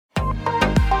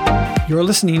You're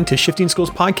listening to Shifting Schools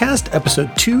Podcast,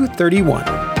 episode 231.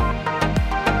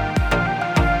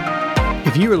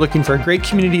 If you are looking for a great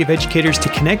community of educators to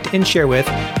connect and share with,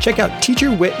 check out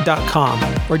teacherwit.com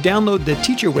or download the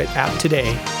TeacherWit app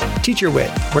today.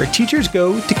 TeacherWit, where teachers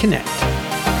go to connect.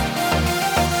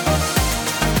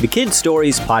 The Kid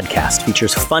Stories podcast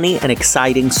features funny and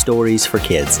exciting stories for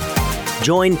kids.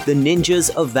 Join the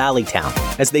Ninjas of Valleytown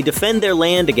as they defend their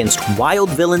land against wild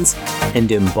villains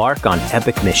and embark on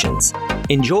epic missions.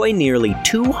 Enjoy nearly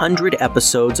 200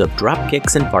 episodes of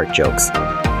dropkicks and fart jokes.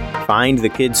 Find the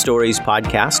Kid Stories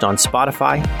podcast on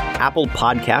Spotify, Apple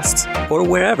Podcasts, or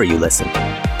wherever you listen.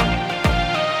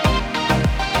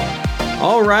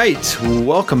 All right,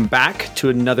 welcome back to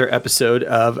another episode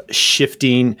of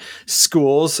Shifting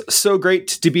Schools. So great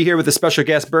to be here with a special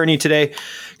guest, Bernie, today.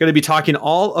 Going to be talking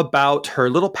all about her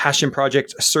little passion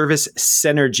project, Service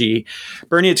Synergy.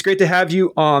 Bernie, it's great to have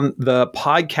you on the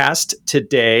podcast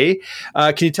today.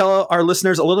 Can you tell our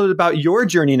listeners a little bit about your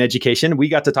journey in education? We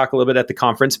got to talk a little bit at the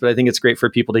conference, but I think it's great for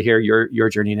people to hear your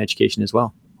journey in education as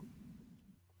well.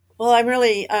 Well, I'm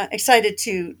really excited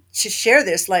to share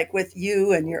this with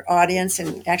you and your audience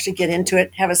and actually get into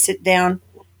it, have a sit down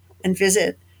and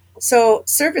visit. So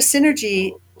Service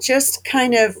Synergy just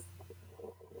kind of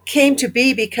came to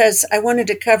be because I wanted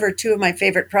to cover two of my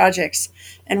favorite projects.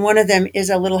 And one of them is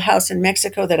a little house in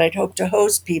Mexico that I'd hope to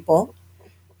host people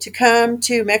to come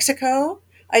to Mexico.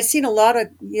 I'd seen a lot of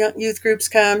youth groups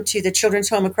come to the children's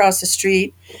home across the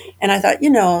street. And I thought,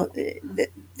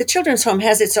 the children's home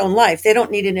has its own life. They don't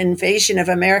need an invasion of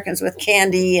Americans with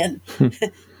candy and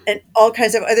and all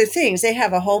kinds of other things. They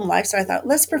have a home life. So I thought,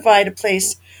 let's provide a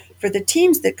place for the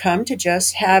teams that come to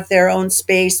just have their own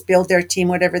space, build their team,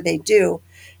 whatever they do,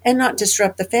 and not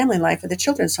disrupt the family life of the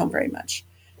children's home very much.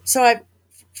 So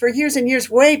for years and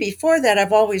years, way before that,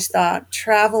 I've always thought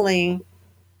traveling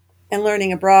and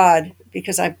learning abroad,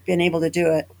 because I've been able to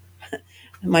do it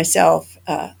myself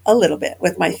a little bit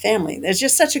with my family. There's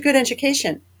just such a good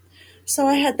education. So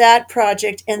I had that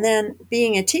project. And then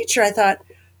being a teacher, I thought,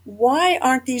 why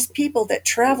aren't these people that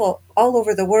travel all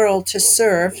over the world to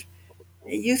serve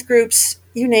youth groups,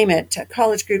 you name it,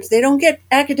 college groups, they don't get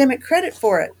academic credit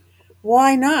for it?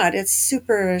 Why not? It's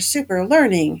super, super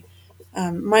learning.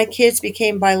 My kids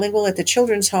became bilingual at the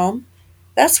children's home.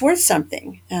 That's worth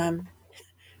something.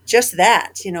 Just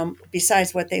that,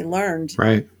 besides what they learned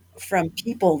from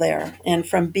people there and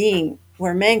from being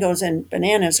where mangoes and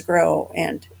bananas grow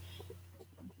and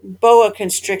boa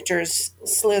constrictors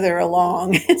slither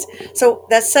along. So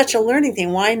that's such a learning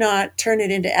thing. Why not turn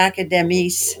it into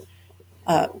academies,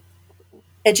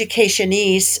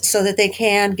 educationese, so that they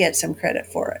can get some credit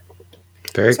for it?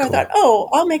 Very so cool. I thought,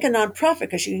 I'll make a nonprofit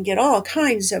because you can get all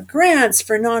kinds of grants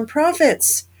for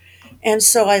nonprofits. And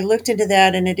so I looked into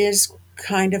that, and it is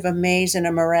kind of a maze and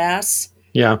a morass.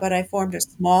 Yeah. But I formed a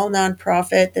small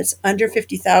nonprofit that's under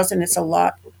 50,000. It's a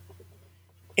lot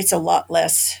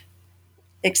less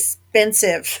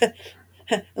expensive,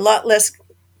 a lot less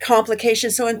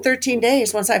complications. So in 13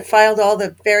 days, once I filed all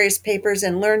the various papers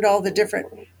and learned all the different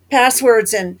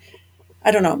passwords, and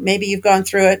I don't know, maybe you've gone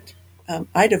through it.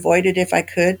 I'd avoid it if I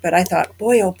could, but I thought,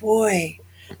 boy, oh boy,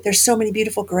 there's so many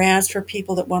beautiful grants for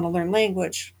people that want to learn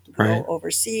language, go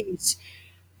overseas.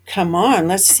 Come on,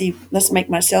 let's make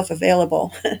myself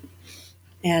available.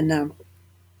 And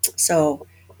so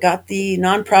got the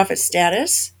nonprofit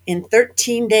status in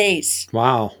 13 days.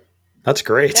 Wow. That's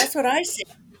great. That's what I see.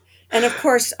 And of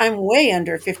course, I'm way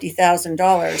under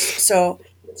 $50,000. So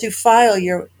to file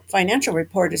your financial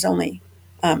report is only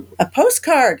a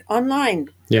postcard online.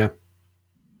 Yeah.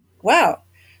 Wow.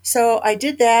 So I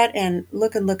did that and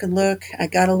look. I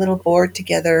got a little board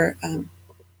together.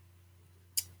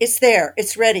 It's there.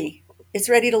 It's ready. It's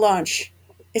ready to launch.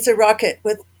 It's a rocket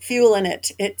with fuel in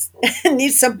it. It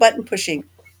needs some button pushing.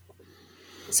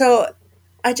 So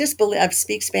I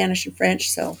speak Spanish and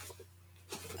French, so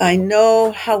I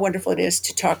know how wonderful it is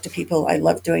to talk to people. I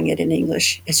love doing it in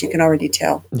English, as you can already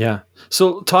tell. Yeah.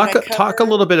 So talk a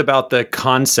little bit about the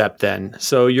concept then.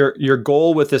 So your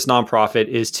goal with this nonprofit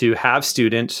is to have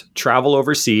students travel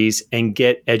overseas and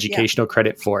get educational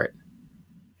credit for it.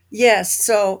 Yes.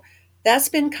 So that's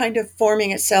been kind of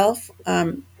forming itself.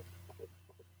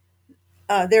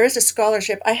 There is a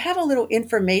scholarship. I have a little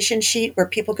information sheet where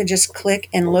people can just click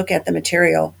and look at the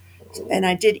material. And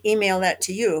I did email that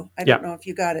to you. I don't know if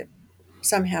you got it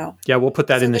somehow. Yeah, we'll put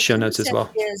that in the show notes as well.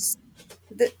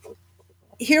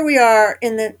 Here we are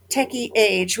in the techie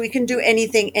age. We can do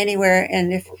anything anywhere.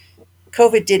 And if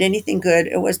COVID did anything good,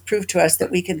 it was proof to us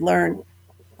that we could learn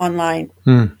online.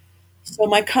 So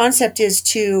my concept is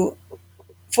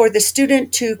for the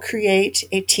student to create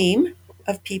a team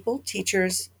of people,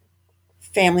 teachers,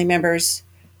 family members,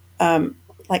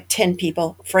 like 10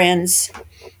 people, friends,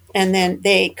 and then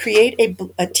they create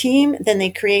a team, then they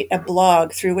create a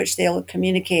blog through which they'll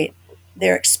communicate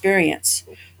their experience.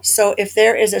 So if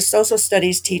there is a social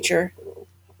studies teacher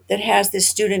that has this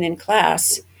student in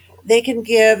class, they can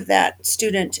give that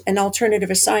student an alternative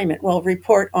assignment. Well,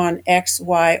 report on X,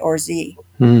 Y, or Z.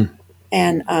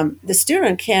 And the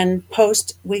student can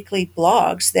post weekly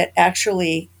blogs that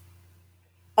actually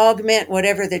augment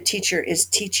whatever the teacher is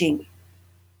teaching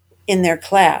in their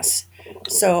class.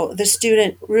 So the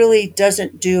student really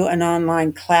doesn't do an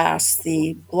online class.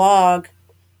 The blog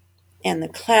and the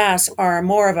class are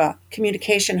more of a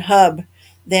communication hub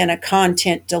than a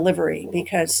content delivery,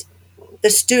 because the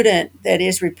student that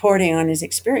is reporting on his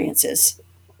experiences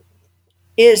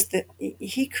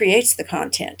he creates the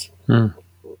content.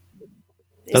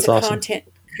 It's That's a awesome. content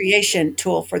creation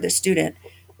tool for the student.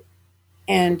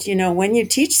 And when you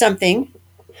teach something,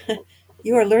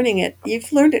 you are learning it.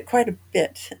 You've learned it quite a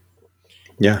bit.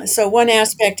 Yeah. So one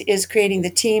aspect is creating the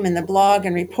team and the blog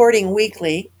and reporting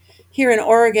weekly. Here in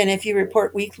Oregon, if you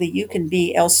report weekly, you can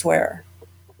be elsewhere.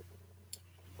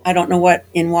 I don't know what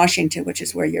in Washington, which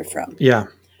is where you're from. Yeah.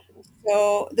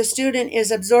 So the student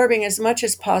is absorbing as much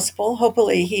as possible.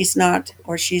 Hopefully he's not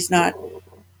or she's not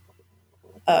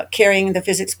carrying the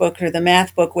physics book or the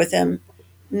math book with him,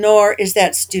 nor is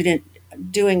that student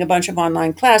doing a bunch of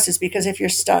online classes, because if you're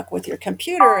stuck with your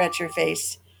computer at your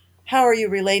face, how are you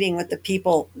relating with the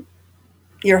people,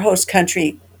 your host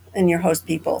country and your host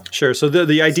people? Sure. So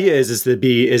the idea is to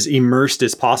be as immersed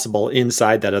as possible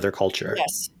inside that other culture.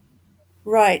 Yes.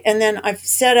 Right. And then I've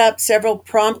set up several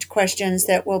prompt questions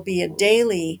that will be a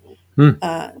daily,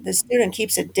 the student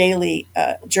keeps a daily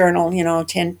journal,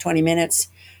 10, 20 minutes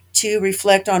to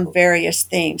reflect on various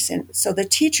things. And so the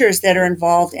teachers that are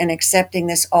involved in accepting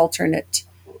this alternate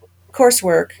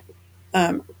coursework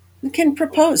can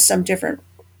propose some different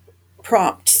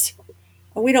prompts.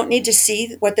 We don't need to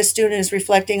see what the student is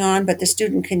reflecting on, but the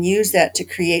student can use that to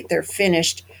create their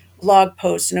finished blog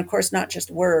posts. And of course, not just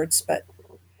words, but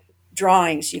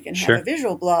drawings. You can have a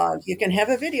visual blog. You can have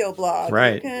a video blog.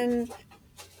 Right. You can.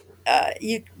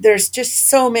 There's just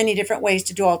so many different ways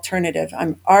to do alternative.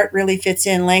 Art really fits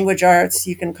in. Language arts,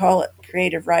 you can call it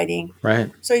creative writing.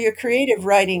 Right. So your creative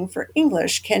writing for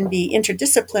English can be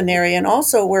interdisciplinary and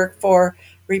also work for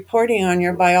reporting on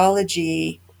your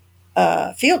biology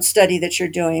field study that you're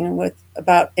doing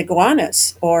about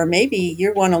iguanas, or maybe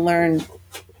you want to learn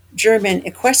German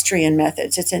equestrian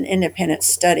methods. It's an independent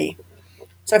study.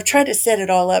 So I've tried to set it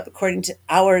all up according to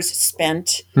hours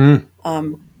spent,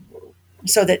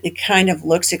 so that it kind of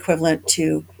looks equivalent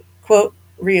to quote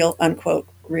real unquote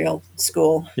real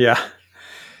school. Yeah.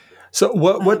 So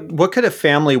what could a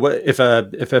family, if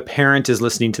a parent is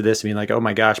listening to this and being like, oh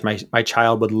my gosh, my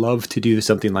child would love to do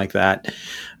something like that.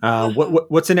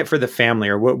 What's in it for the family,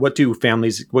 or what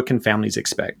can families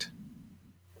expect?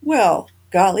 Well,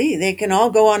 golly, they can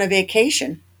all go on a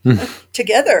vacation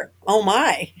together. Oh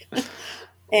my.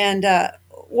 And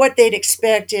what they'd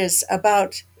expect is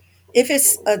about, if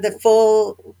it's the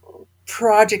full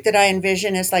project that I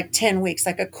envision is like 10 weeks,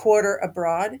 like a quarter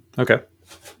abroad. Okay.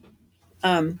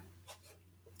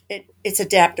 It's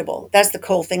adaptable. That's the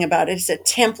cool thing about it. It's a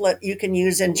template you can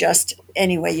use in just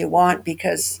any way you want,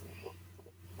 because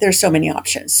there's so many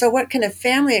options. So what can a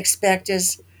family expect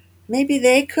is maybe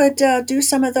they could do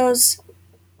some of those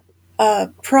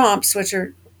prompts, which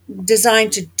are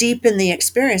designed to deepen the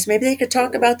experience. Maybe they could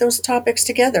talk about those topics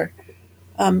together.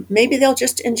 Maybe they'll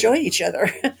just enjoy each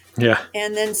other. Yeah.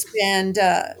 And then spend,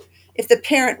 if the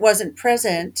parent wasn't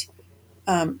present,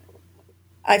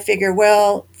 I figure,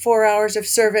 4 hours of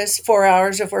service, 4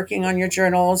 hours of working on your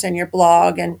journals and your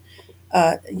blog and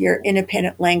your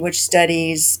independent language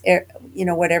studies,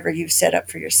 whatever you've set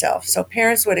up for yourself. So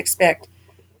parents would expect,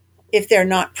 if they're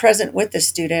not present with the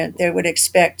student, they would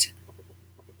expect,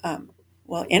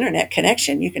 internet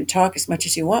connection. You can talk as much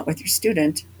as you want with your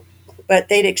student, but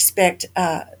they'd expect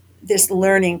this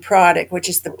learning product, which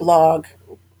is the blog,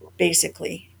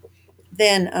 basically.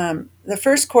 Then the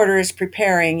first quarter is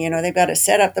preparing. They've got to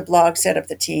set up the blog, set up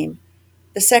the team.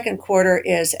 The second quarter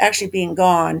is actually being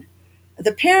gone.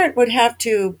 The parent would have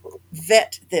to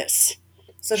vet this.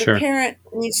 So the parent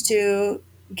needs to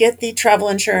get the travel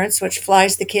insurance, which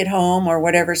flies the kid home or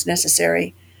whatever's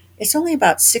necessary. It's only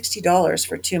about $60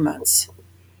 for 2 months.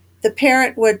 The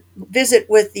parent would visit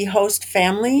with the host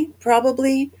family,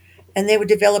 probably, and they would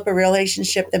develop a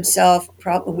relationship themselves.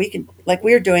 Probably we can, like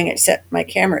we're doing, except my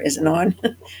camera isn't on.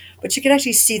 But you can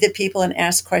actually see the people and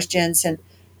ask questions, and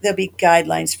there'll be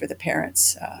guidelines for the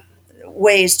parents,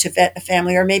 ways to vet a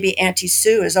family. Or maybe Auntie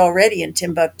Sue is already in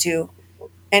Timbuktu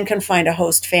and can find a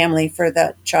host family for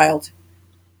the child.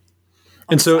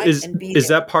 And so is There.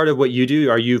 that part of what you do?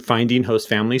 Are you finding host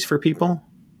families for people?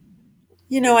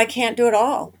 I can't do it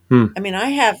all. Hmm. I mean, I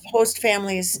have host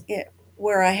families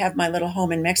where I have my little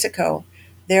home in Mexico.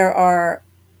 There are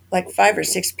like 5 or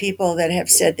 6 people that have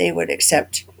said they would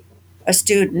accept a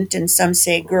student, and some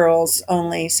say girls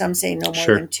only, some say no more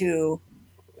Sure. than 2.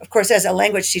 Of course, as a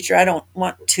language teacher, I don't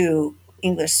want 2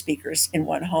 English speakers in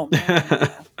one home.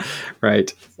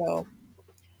 Right. So,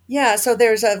 yeah, so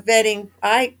there's a vetting.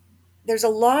 There's a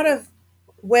lot of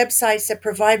websites that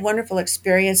provide wonderful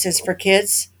experiences for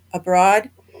kids abroad,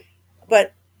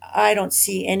 but I don't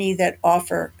see any that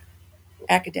offer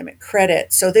academic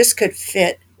credit. So this could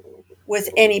fit with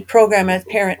any program a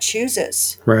parent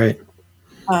chooses, Right.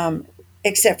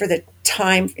 except for the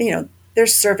time.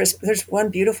 There's service. There's one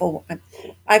beautiful one.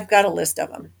 I've got a list of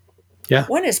them. Yeah.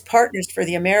 One is Partners for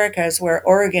the Americas, where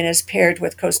Oregon is paired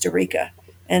with Costa Rica,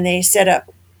 and they set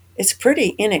up. It's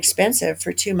pretty inexpensive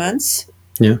for 2 months.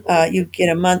 Yeah. You get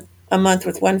a month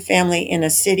with one family in a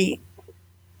city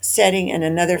setting and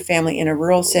another family in a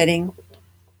rural setting.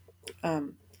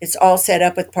 It's all set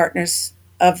up with Partners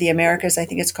of the Americas, I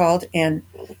think it's called, and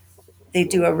they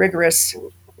do a rigorous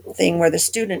thing where the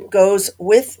student goes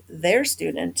with their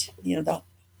student. The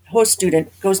host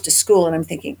student goes to school, and I'm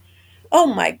thinking, oh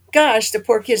my gosh, the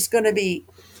poor kid's going to be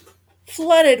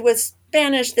flooded with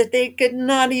Spanish that they could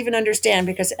not even understand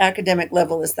because academic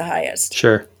level is the highest.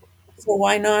 Sure. So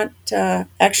why not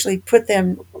actually put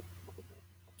them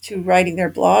to writing their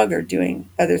blog or doing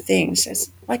other things?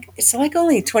 It's like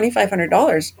only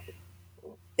 $2,500.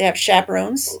 They have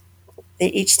chaperones. They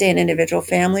each stay in individual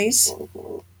families.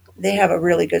 They have a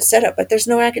really good setup, but there's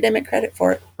no academic credit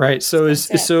for it. Right. So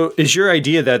is your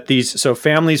idea that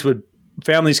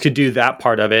families could do that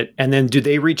part of it, and then do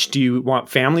you want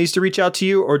families to reach out to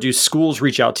you, or do schools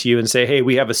reach out to you and say, hey,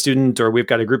 we have a student, or we've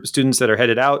got a group of students that are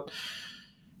headed out,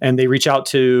 and they reach out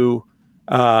to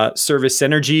Service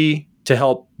Synergy to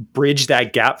help bridge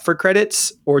that gap for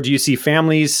credits? Or do you see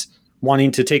families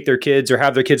wanting to take their kids or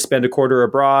have their kids spend a quarter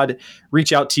abroad,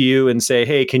 reach out to you and say,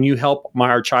 hey, can you help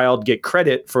our child get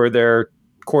credit for their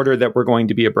quarter that we're going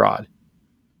to be abroad?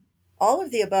 All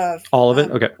of the above. All of it?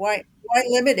 Okay. Why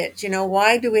limit it?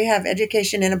 Why do we have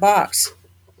education in a box?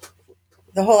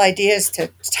 The whole idea is to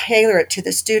tailor it to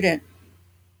the student.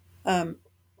 I'd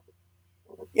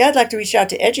like to reach out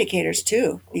to educators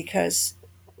too, because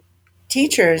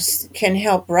teachers can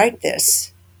help write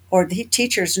this, or the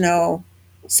teachers know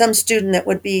some student that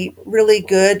would be really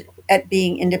good at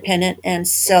being independent and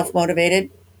self-motivated.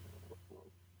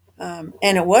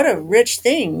 And what a rich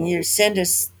thing.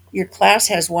 Your class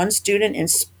has one student in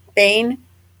Spain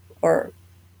or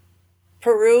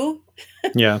Peru.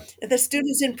 Yeah. The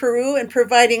students in Peru, and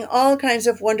providing all kinds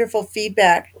of wonderful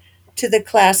feedback to the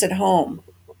class at home.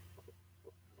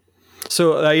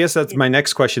 So I guess that's my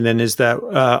next question then, is that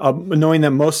knowing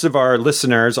that most of our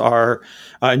listeners are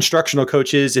instructional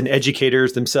coaches and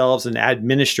educators themselves and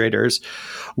administrators,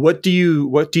 what do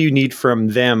you need from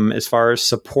them as far as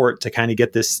support to kind of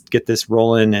get this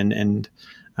rolling and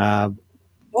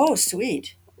Oh,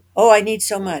 sweet. Oh, I need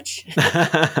so much.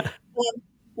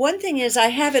 One thing is I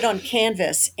have it on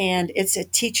Canvas, and it's a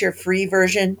teacher-free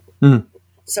version. Mm.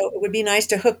 So it would be nice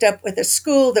to hook up with a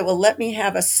school that will let me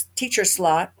have a teacher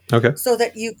slot, okay, so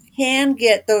that you can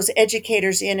get those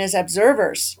educators in as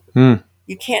observers. Mm.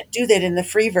 You can't do that in the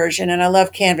free version, and I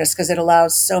love Canvas because it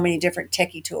allows so many different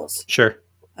techie tools. Sure.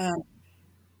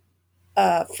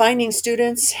 Finding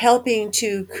students, helping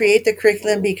to create the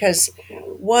curriculum, because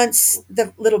once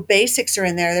the little basics are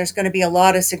in there, there's going to be a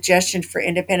lot of suggestions for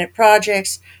independent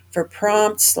projects, for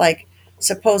prompts. Like,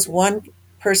 suppose one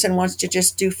person wants to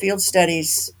just do field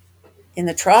studies in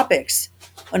the tropics.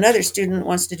 Another student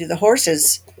wants to do the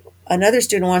horses. Another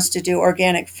student wants to do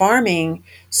organic farming.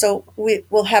 So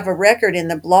we'll have a record in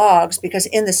the blogs, because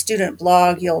in the student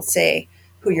blog, you'll say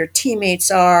who your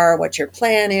teammates are, what your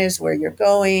plan is, where you're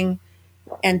going.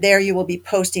 And there you will be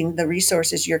posting the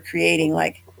resources you're creating.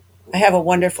 Like, I have a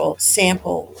wonderful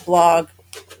sample blog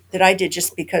that I did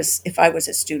just because if I was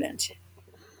a student.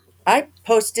 I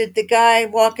posted the guy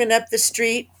walking up the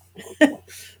street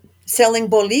selling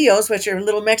bolillos, which are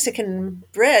little Mexican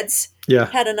breads. Yeah.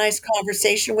 Had a nice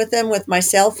conversation with them with my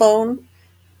cell phone.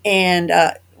 And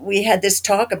we had this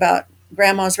talk about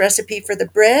grandma's recipe for the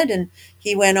bread. And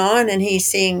he went on and he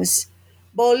sings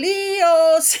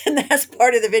bolillos, and that's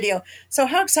part of the video. So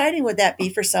how exciting would that be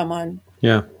for someone?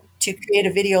 Yeah. To create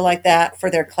a video like that for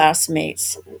their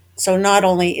classmates. So not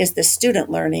only is the student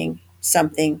learning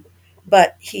something,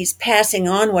 but he's passing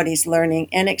on what he's learning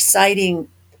and exciting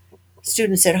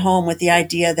students at home with the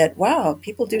idea that, wow,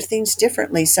 people do things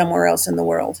differently somewhere else in the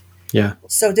world. Yeah.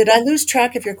 So did I lose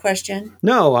track of your question?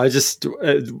 No, I just,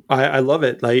 I love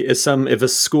it. Like if a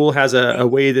school has a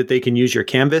way that they can use your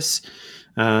Canvas,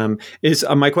 is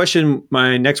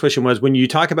my next question was, when you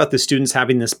talk about the students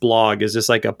having this blog, is this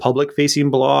like a public facing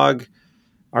blog?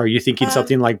 Are you thinking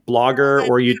something like Blogger,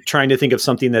 or are you trying to think of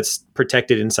something that's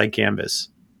protected inside Canvas?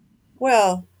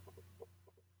 Well,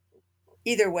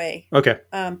 either way. Okay.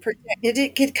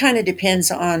 It kind of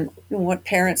depends on what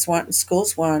parents want and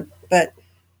schools want, but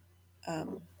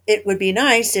it would be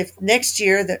nice if next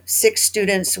year the 6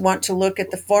 students want to look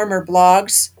at the former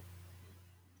blogs.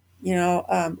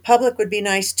 Public would be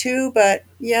nice too, but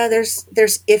yeah, there's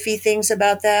iffy things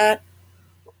about that.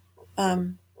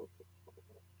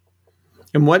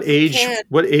 And what age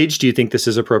do you think this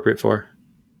is appropriate for?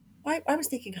 I was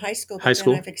thinking high school. High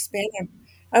school? Then I've expanded.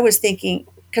 I was thinking,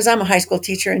 because I'm a high school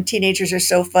teacher and teenagers are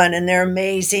so fun and they're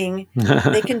amazing.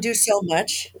 They can do so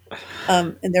much.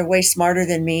 And they're way smarter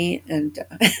than me. And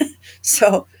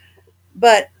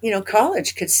but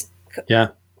college could,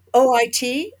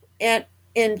 OIT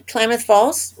in Klamath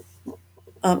Falls,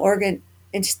 Oregon,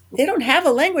 and they don't have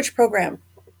a language program.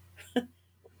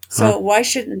 So why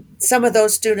shouldn't some of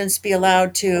those students be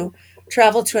allowed to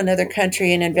travel to another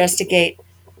country and investigate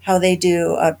how they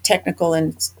do technical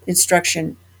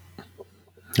instruction?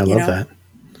 I love that.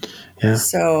 Yeah.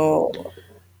 So,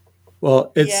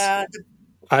 well,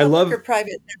 I love or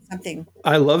private something.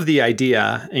 I love the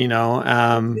idea,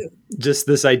 just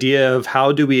this idea of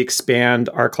how do we expand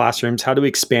our classrooms? How do we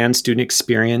expand student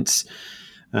experience?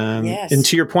 Yes. And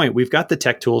to your point, we've got the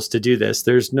tech tools to do this.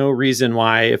 There's no reason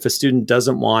why, if a student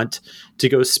doesn't want to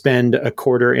go spend a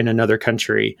quarter in another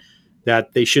country,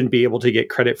 that they shouldn't be able to get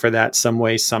credit for that some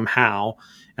way, somehow.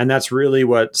 And that's really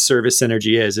what Service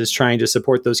Synergy is trying to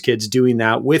support those kids doing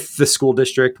that with the school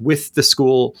district, with the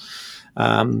school,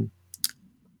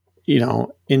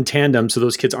 in tandem, so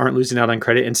those kids aren't losing out on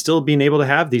credit and still being able to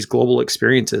have these global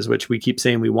experiences, which we keep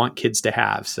saying we want kids to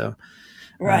have. So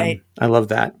right. I love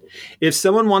that. If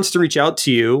someone wants to reach out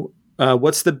to you,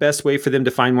 what's the best way for them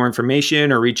to find more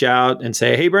information or reach out and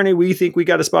say, hey, Bernie, we think we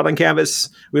got a spot on Canvas.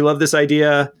 We love this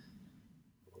idea.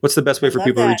 What's the best way for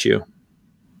people to reach you?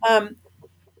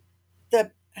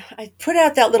 I put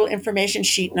out that little information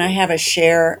sheet and I have a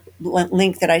share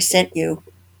link that I sent you.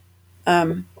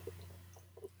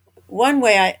 One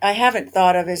way I haven't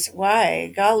thought of is,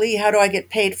 why, golly, how do I get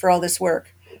paid for all this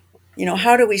work?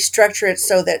 How do we structure it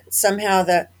so that somehow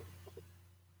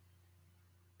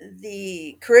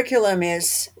the curriculum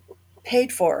is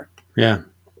paid for? Yeah.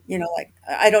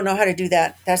 I don't know how to do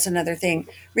that. That's another thing.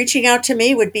 Reaching out to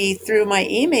me would be through my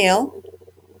email,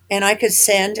 and I could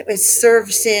send, it's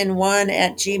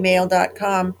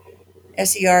servsyn1@gmail.com,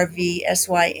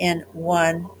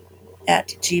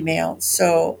 SERVSYN1@gmail.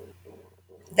 So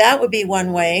that would be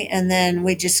one way, and then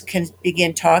we just can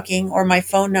begin talking. Or my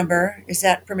phone number, is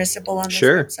that permissible on this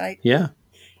website? Yeah.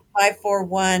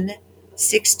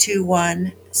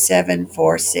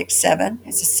 541-621-7467.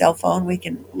 It's a cell phone. We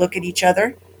can look at each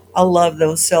other. I love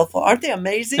those cell phones. Aren't they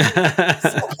amazing?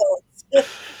 Cell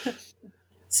phones.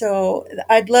 So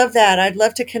I'd love that. I'd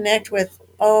love to connect with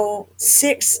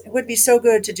 6. It would be so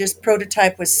good to just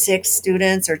prototype with 6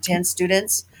 students or 10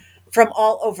 students from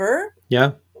all over.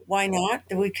 Yeah. Why not?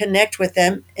 We connect with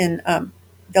them, and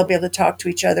they'll be able to talk to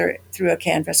each other through a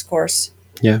Canvas course.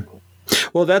 Yeah.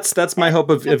 Well, that's my hope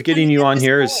of getting you on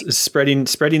here is spreading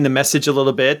the message a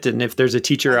little bit. And if there's a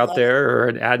teacher out there or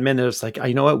an admin that's like,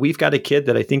 you know what, we've got a kid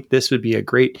that I think this would be a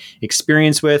great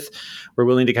experience with. We're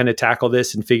willing to kind of tackle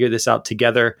this and figure this out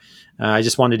together. I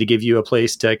just wanted to give you a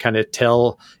place to kind of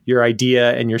tell your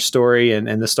idea and your story and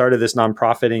the start of this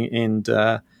nonprofit and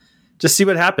just see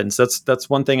what happens. That's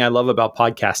one thing I love about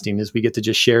podcasting is we get to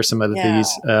just share some of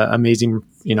these amazing,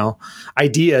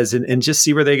 ideas and just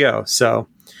see where they go. So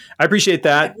I appreciate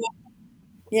that.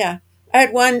 I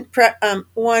had one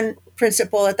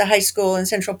principal at the high school in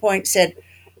Central Point said,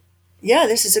 yeah,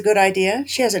 this is a good idea.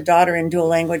 She has a daughter in dual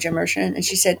language immersion. And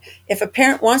she said, if a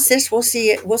parent wants this, we'll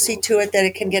see to it that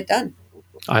it can get done.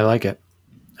 I like it.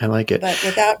 But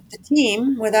without the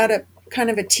team, without a kind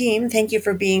of a team, thank you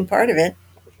for being part of it.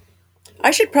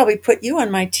 I should probably put you on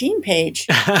my team page.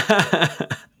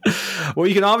 Well,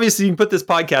 you can put this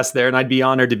podcast there, and I'd be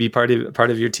honored to be part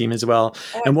of your team as well.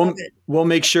 And we'll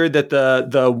make sure that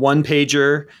the one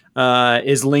pager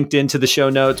is linked into the show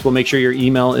notes. We'll make sure your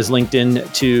email is linked in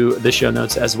to the show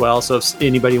notes as well. So if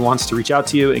anybody wants to reach out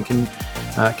to you and can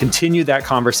continue that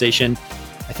conversation,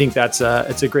 I think it's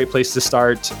a great place to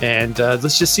start. And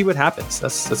let's just see what happens.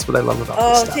 That's what I love about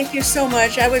this stuff. Thank you so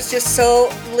much. I was just so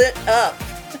lit up.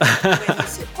 When he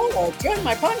said, "Oh, join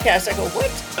my podcast," I go, "What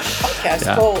podcast?"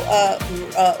 Yeah.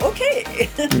 Oh, okay.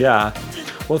 Yeah.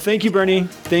 Well, thank you, Bernie.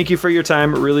 Thank you for your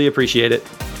time. Really appreciate it.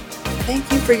 Thank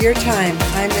you for your time.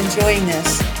 I'm enjoying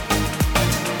this.